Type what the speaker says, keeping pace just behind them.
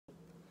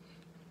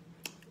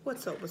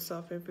What's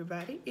up,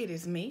 everybody? It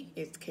is me,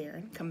 it's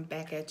Karen, coming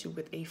back at you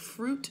with a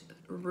fruit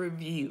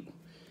review.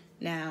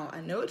 Now,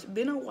 I know it's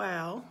been a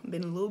while,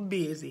 been a little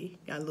busy,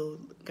 got a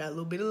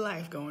little bit of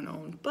life going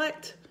on,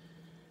 but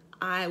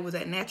I was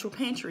at Natural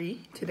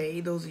Pantry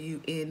today. Those of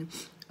you in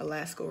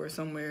Alaska or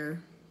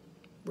somewhere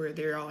where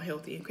they're all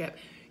healthy and crap,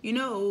 you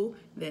know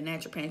that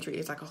Natural Pantry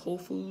is like a Whole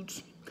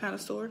Foods kind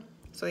of store.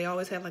 So they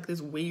always have like this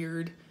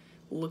weird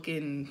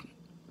looking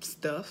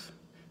stuff.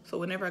 So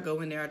whenever I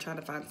go in there, I try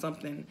to find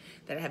something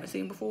that I haven't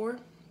seen before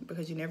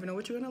because you never know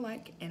what you're gonna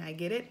like, and I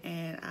get it,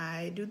 and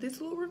I do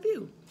this little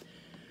review.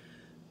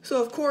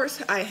 So of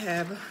course I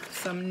have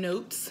some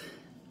notes,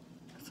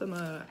 some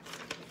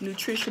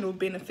nutritional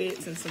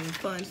benefits and some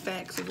fun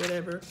facts or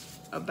whatever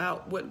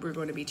about what we're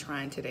going to be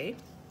trying today.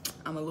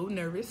 I'm a little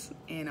nervous,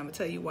 and I'm gonna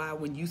tell you why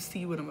when you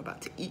see what I'm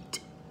about to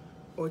eat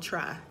or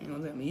try. You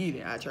don't let me eat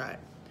it, I try it.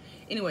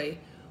 Anyway,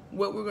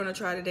 what we're gonna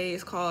try today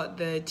is called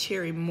the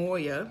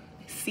Cherimoya.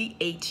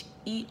 Cherimoya.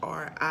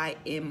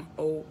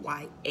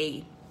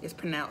 It's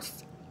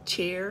pronounced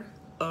Cherimoya.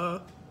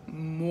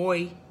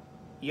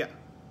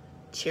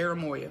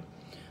 Cherimoya.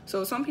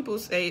 So some people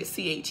say it's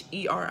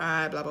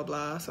Cheri, blah blah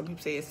blah. Some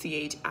people say it's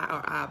Chiri,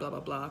 blah blah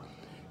blah.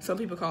 Some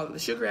people call it the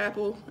sugar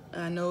apple.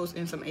 I know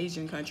in some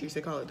Asian countries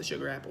they call it the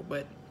sugar apple,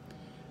 but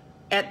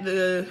at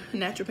the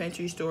Natural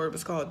Pantry store it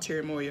was called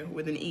Cherimoya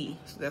with an E.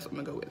 So that's what I'm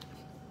gonna go with.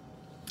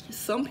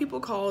 Some people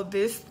call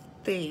this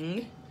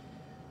thing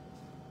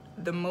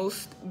the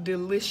most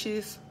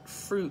delicious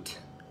fruit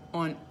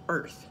on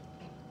earth,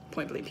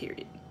 point blank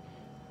period.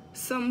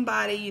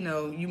 Somebody,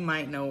 you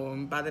might know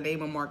him by the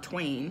name of Mark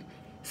Twain,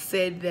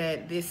 said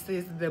that this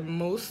is the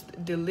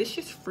most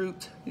delicious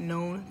fruit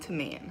known to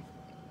man.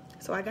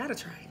 So I gotta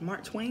try it.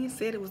 Mark Twain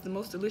said it was the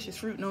most delicious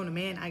fruit known to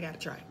man. I gotta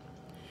try it.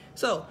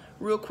 So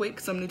real quick,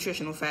 some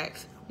nutritional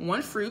facts.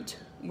 One fruit,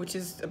 which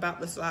is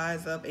about the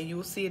size of, and you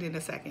will see it in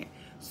a second,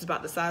 it's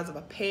about the size of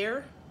a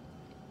pear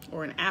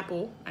or an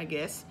apple, I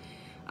guess.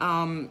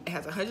 It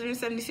has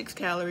 176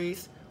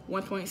 calories,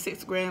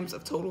 1.6 grams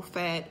of total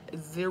fat,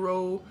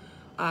 0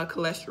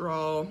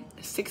 cholesterol,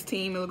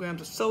 16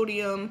 milligrams of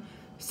sodium,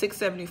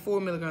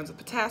 674 milligrams of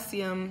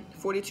potassium,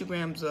 42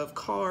 grams of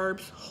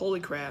carbs, holy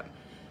crap,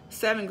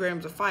 7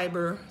 grams of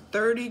fiber,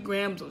 30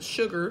 grams of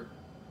sugar,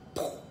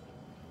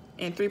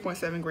 and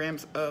 3.7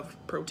 grams of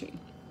protein.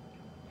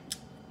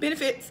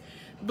 Benefits: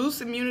 boosts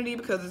immunity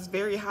because it's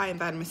very high in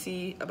vitamin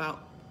C,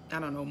 about,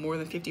 more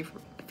than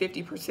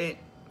 50%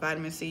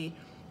 vitamin C.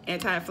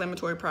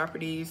 Anti-inflammatory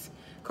properties,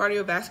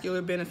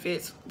 cardiovascular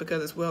benefits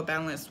because it's well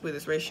balanced with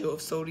its ratio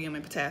of sodium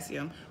and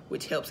potassium,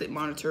 which helps it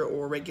monitor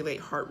or regulate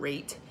heart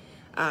rate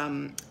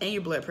and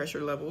your blood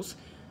pressure levels.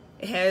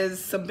 It has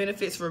some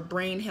benefits for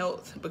brain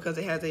health because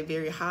it has a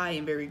very high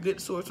and very good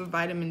source of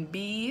vitamin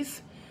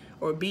B's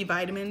or B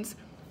vitamins.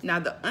 Now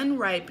the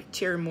unripe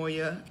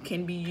Cherimoya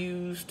can be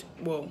used,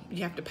 well,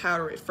 you have to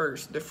powder it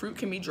first. The fruit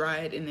can be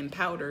dried and then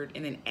powdered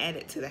and then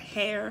added to the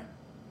hair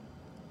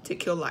to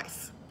kill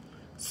lice.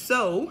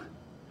 So,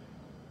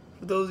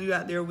 for those of you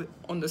out there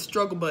on the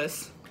struggle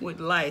bus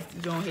with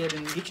life, go ahead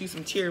and get you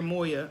some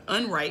Cherimoya,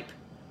 unripe,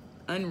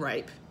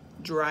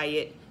 dry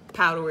it,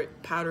 powder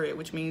it,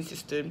 which means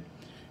just to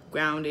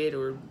ground it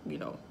or,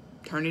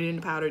 turn it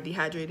into powder,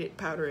 dehydrate it,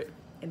 powder it,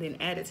 and then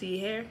add it to your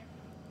hair.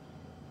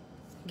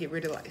 Get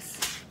rid of lice,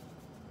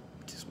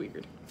 which is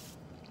weird.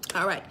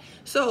 All right,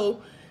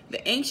 so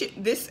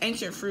this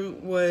ancient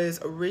fruit was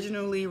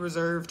originally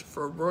reserved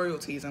for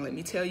royalties, and let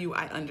me tell you,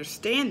 I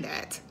understand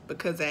that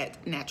because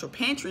at Natural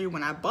Pantry,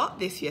 when I bought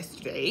this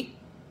yesterday,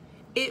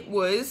 it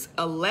was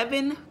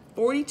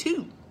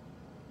 $11.42.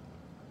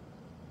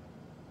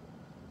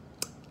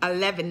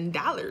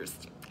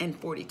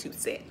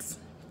 $11.42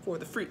 for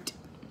the fruit.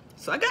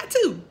 So I got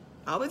two.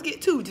 I always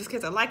get two just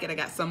because I like it. I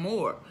got some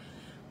more,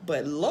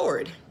 but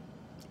Lord,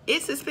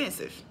 it's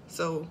expensive.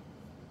 So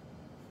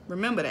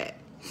remember that.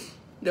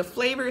 The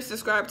flavor is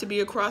described to be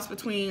a cross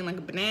between like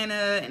a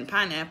banana and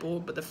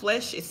pineapple, but the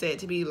flesh is said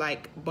to be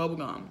like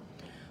bubblegum.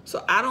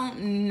 So I don't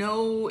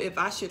know if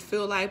I should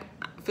feel like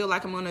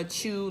I'm gonna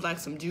chew like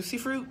some juicy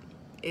fruit.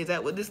 Is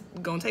that what this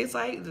gonna taste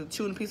like? The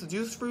chewing a piece of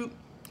juice fruit?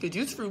 The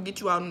juice fruit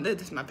get you out,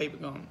 this is my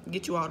favorite gum,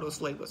 get you all those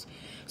flavors.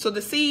 So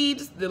the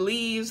seeds, the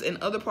leaves, and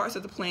other parts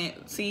of the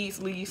plant, seeds,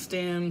 leaves,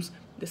 stems,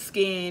 the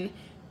skin,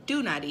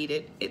 do not eat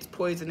it. It's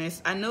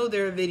poisonous. I know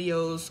there are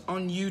videos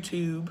on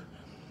YouTube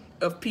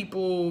of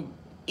people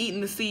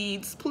eating the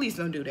seeds. Please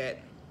don't do that.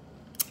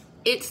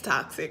 It's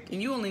toxic, and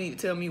you only need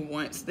to tell me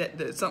once that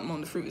something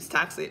on the fruit is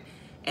toxic,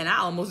 and I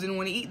almost didn't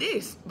want to eat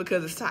this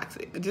because it's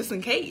toxic, just in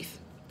case.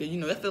 I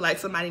feel like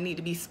somebody need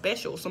to be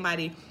special.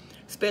 Somebody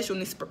special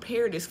needs to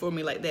prepare this for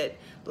me, like that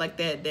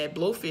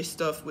blowfish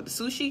stuff with the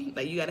sushi.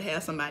 Like, you got to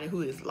have somebody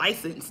who is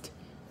licensed.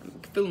 I'm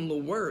feeling a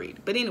little worried.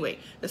 But anyway,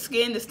 the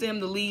skin, the stem,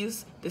 the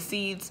leaves, the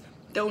seeds,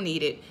 don't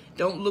eat it.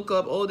 Don't look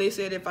up, oh, they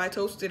said if I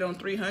toast it on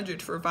 300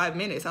 for 5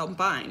 minutes, I'm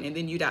fine, and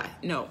then you die.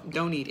 No,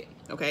 don't eat it,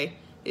 okay?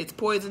 It's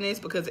poisonous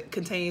because it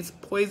contains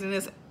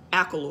poisonous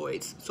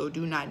alkaloids, so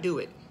do not do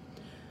it.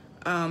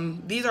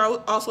 These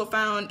are also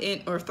found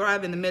in or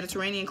thrive in the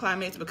Mediterranean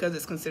climates because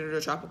it's considered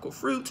a tropical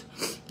fruit.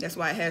 That's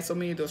why it has so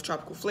many of those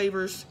tropical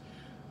flavors.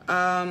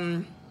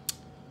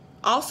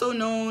 Also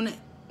known,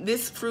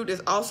 this fruit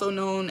is also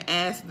known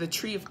as the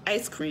tree of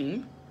ice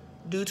cream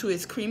due to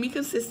its creamy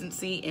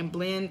consistency and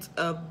blends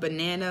of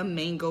banana,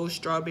 mango,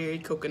 strawberry,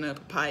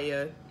 coconut,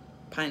 papaya,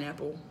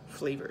 pineapple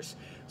flavors.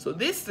 So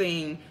this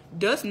thing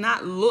does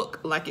not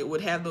look like it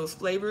would have those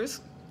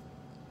flavors,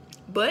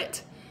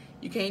 but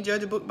you can't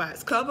judge a book by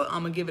its cover.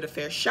 I'm gonna give it a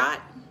fair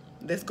shot.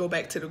 Let's go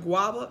back to the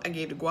guava. I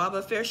gave the guava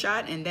a fair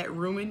shot and that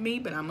ruined me,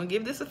 but I'm gonna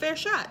give this a fair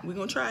shot. We're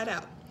gonna try it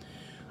out.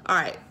 All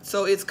right,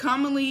 so it's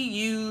commonly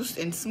used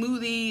in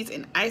smoothies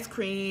and ice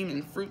cream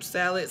and fruit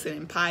salads and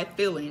in pie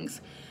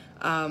fillings.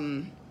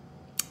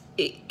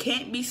 It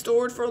can't be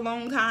stored for a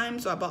long time,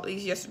 so I bought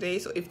these yesterday.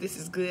 So if this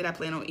is good, I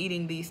plan on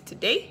eating these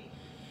today.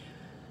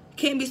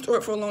 Can't be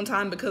stored for a long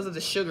time because of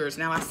the sugars.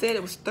 Now, I said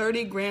it was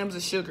 30 grams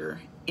of sugar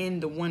in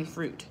the one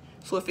fruit.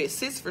 So if it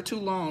sits for too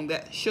long,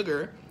 that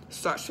sugar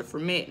starts to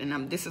ferment,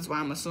 and this is why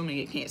I'm assuming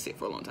it can't sit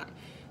for a long time.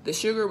 The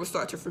sugar will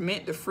start to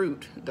ferment the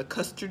fruit, the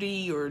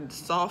custardy or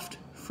soft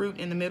fruit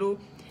in the middle,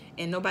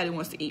 and nobody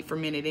wants to eat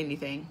fermented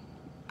anything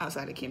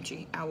outside of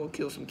kimchi. I will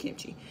kill some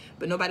kimchi,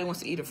 but nobody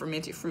wants to eat a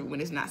fermented fruit when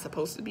it's not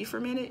supposed to be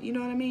fermented. You know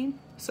what I mean?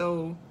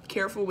 So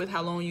careful with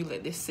how long you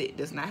let this sit. It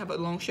does not have a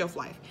long shelf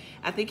life.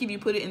 I think if you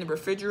put it in the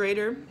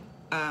refrigerator,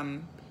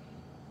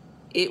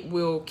 it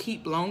will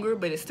keep longer,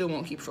 but it still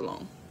won't keep for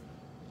long.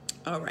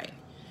 All right.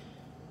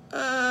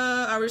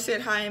 I already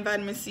said high in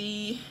vitamin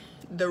C.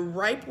 The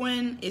ripe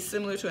one is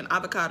similar to an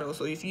avocado.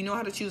 So if you know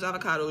how to choose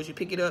avocados, you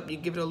pick it up, you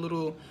give it a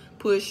little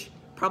push.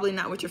 Probably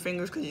not with your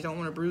fingers because you don't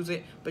want to bruise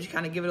it, but you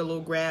kind of give it a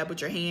little grab with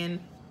your hand,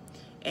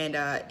 and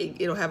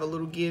it'll have a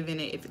little give in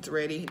it if it's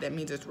ready. That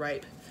means it's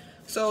ripe.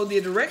 So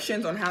the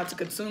directions on how to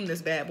consume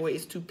this bad boy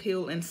is to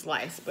peel and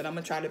slice, but I'm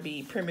going to try to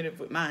be primitive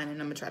with mine, and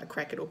I'm going to try to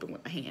crack it open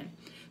with my hand.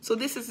 So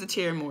this is the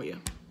Cherimoya.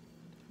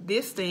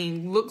 This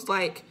thing looks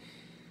like,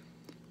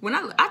 when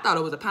I thought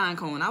it was a pine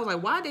cone. I was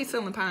like, why are they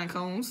selling pine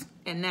cones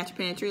at Natural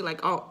Pantry?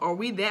 Like, are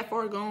we that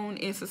far gone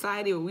in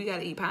society where we got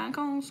to eat pine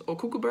cones or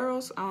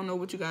kookaburras? I don't know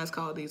what you guys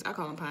call these. I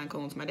call them pine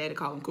cones. My daddy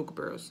called them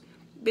kookaburras.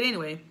 But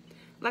anyway,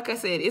 like I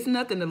said, it's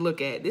nothing to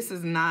look at. This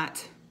is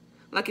not,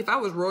 like if I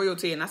was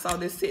royalty and I saw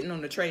this sitting on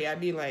the tray, I'd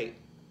be like,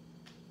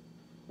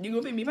 you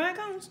gonna feed me pine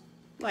cones?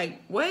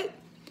 Like, what?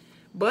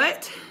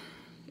 But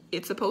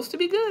it's supposed to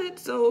be good,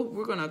 so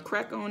we're gonna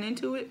crack on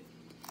into it.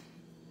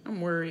 I'm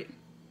worried.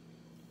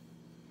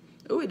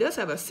 Oh, it does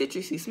have a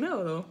citrusy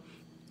smell though.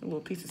 A little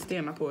piece of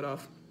stem I pulled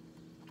off.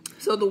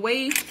 So the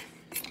way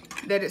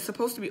that it's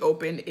supposed to be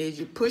opened is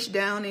you push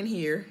down in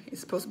here. It's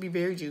supposed to be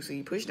very juicy.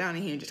 You push down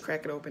in here and just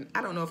crack it open.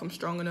 I don't know if I'm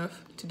strong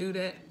enough to do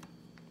that.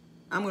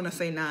 I'm gonna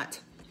say not.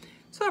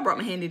 So I brought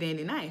my handy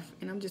dandy knife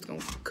and I'm just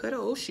gonna cut her,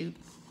 oh shoot.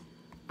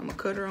 I'm gonna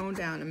cut her on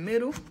down the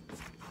middle,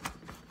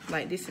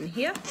 like this in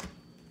here.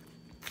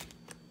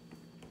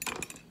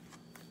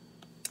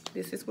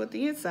 This is what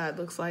the inside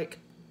looks like.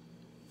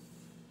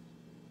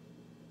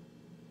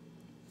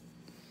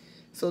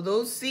 So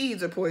those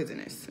seeds are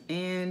poisonous,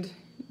 and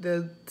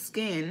the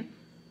skin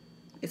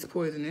is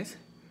poisonous.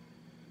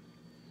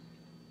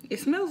 It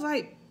smells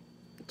like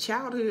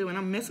childhood when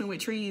I'm messing with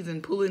trees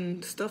and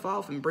pulling stuff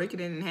off and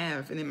breaking it in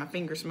half, and then my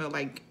fingers smell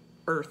like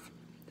earth.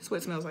 That's what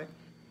it smells like.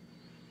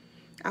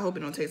 I hope it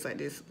don't taste like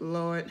this,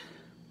 Lord.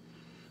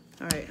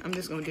 All right, I'm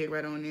just gonna dig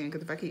right on in,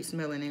 because if I keep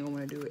smelling, I ain't gonna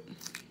wanna do it.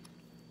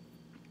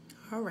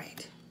 All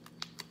right.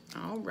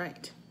 All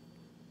right.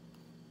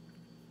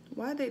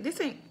 Why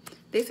this ain't,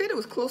 they said it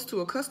was close to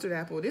a custard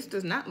apple. This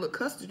does not look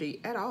custardy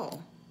at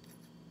all.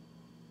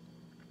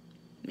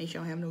 Make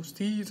sure I don't have no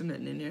seeds or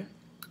nothing in there.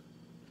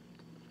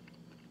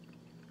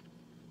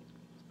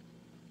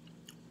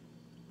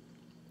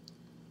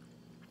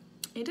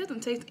 It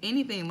doesn't taste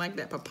anything like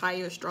that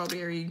papaya,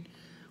 strawberry,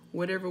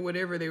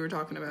 whatever they were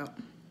talking about.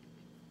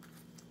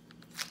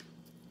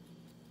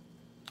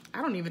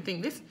 I don't even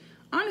think this,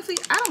 honestly,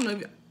 I don't know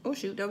if, oh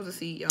shoot, that was a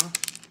seed, y'all.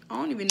 I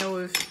don't even know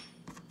if,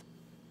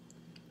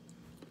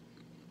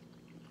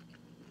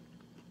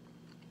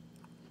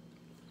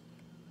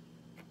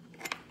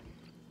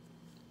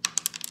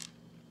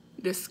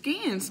 the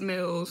skin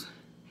smells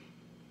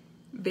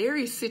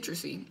very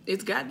citrusy.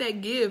 It's got that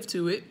give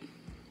to it,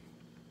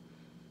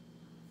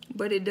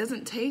 but it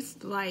doesn't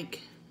taste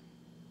like,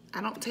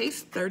 I don't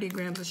taste 30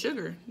 grams of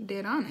sugar,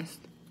 dead honest.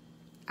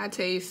 I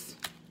taste,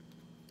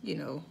 you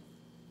know,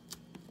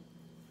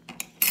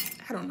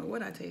 I don't know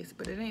what I taste,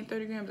 but it ain't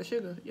 30 grams of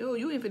sugar. Yo,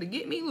 you ain't finna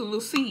get me a little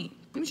seed.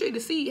 Let me show you the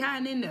seed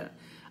hiding in there.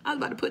 I was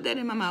about to put that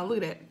in my mouth.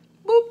 Look at that.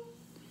 Boop.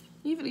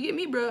 You finna get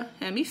me, bruh.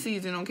 Have me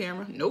seasoning on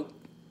camera. Nope.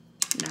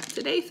 Not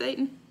today,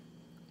 Satan.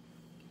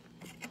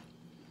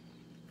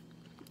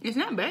 It's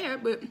not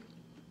bad, but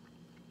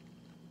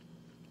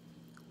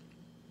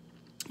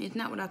it's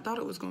not what I thought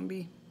it was gonna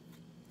be.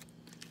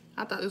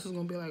 I thought this was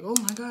gonna be like, oh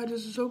my God,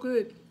 this is so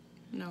good.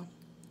 No.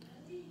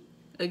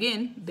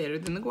 Again, better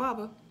than the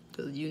guava,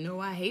 because you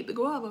know I hate the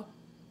guava.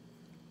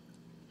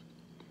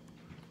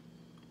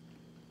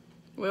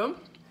 Well,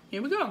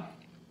 here we go.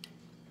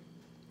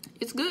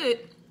 It's good,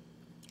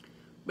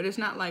 but it's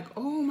not like,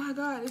 oh my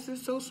God, this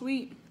is so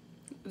sweet.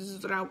 This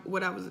is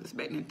what I was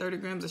expecting. 30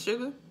 grams of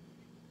sugar.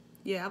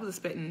 Yeah, I was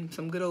expecting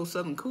some good old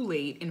Southern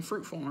Kool-Aid in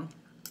fruit form.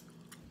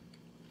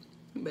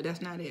 But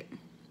that's not it.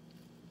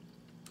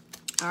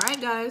 All right,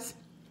 guys.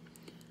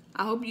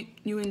 I hope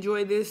you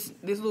enjoy this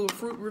little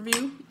fruit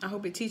review. I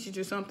hope it teaches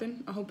you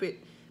something. I hope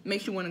it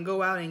makes you want to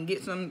go out and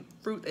get some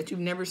fruit that you've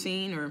never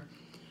seen, or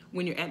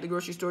when you're at the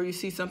grocery store, you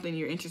see something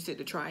you're interested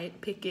to try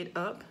it, pick it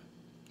up,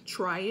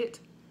 try it.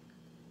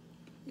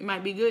 It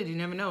might be good. You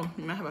never know.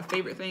 You might have a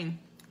favorite thing,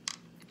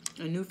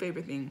 a new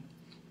favorite thing.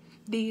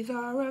 These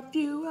are a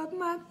few of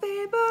my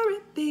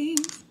favorite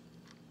things.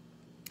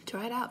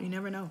 Try it out. You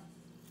never know.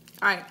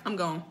 All right, I'm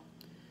gone.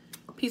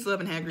 Peace,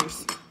 love, and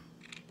haggries.